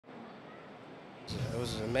I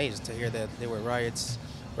was amazed to hear that there were riots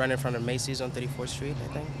right in front of Macy's on 34th Street,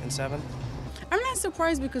 I think, and 7th. I'm not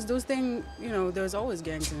surprised because those things, there's always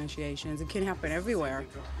gangs initiations. It can happen everywhere.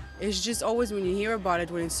 It's just always when you hear about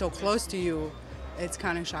it, when it's so close to you, it's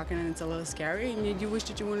kind of shocking and it's a little scary, and you wish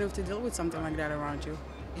that you wouldn't have to deal with something like that around you.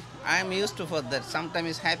 I'm used to for that. Sometimes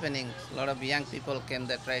it's happening. A lot of young people came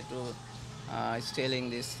that try to stealing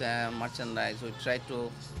this merchandise. We try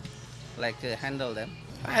to handle them.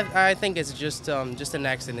 I think it's just an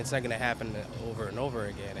accident. It's not going to happen over and over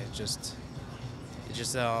again.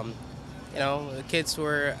 The kids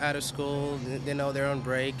were out of school. They know they're on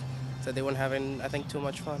break, so they weren't having, I think, too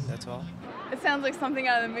much fun. That's all. It sounds like something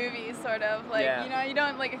out of the movies, sort of. Like, Yeah. you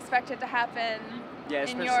don't like expect it to happen Yeah,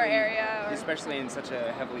 in your area. especially in such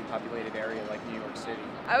a heavily populated area like New York City.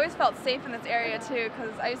 I always felt safe in this area too,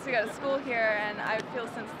 because I used to go to school here, and I feel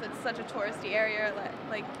since it's such a touristy area,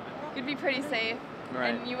 like you'd be pretty safe,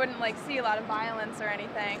 Right. and you wouldn't like see a lot of violence or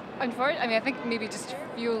anything. Unfortunately, I think maybe just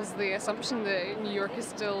fuels the assumption that New York has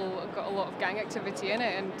still got a lot of gang activity in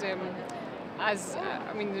it, and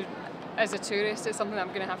as a tourist, it's something I'm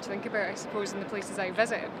going to have to think about, I suppose, in the places I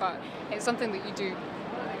visit. But it's something that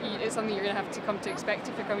it's something you're going to have to come to expect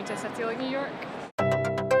if you're coming to a city like New York.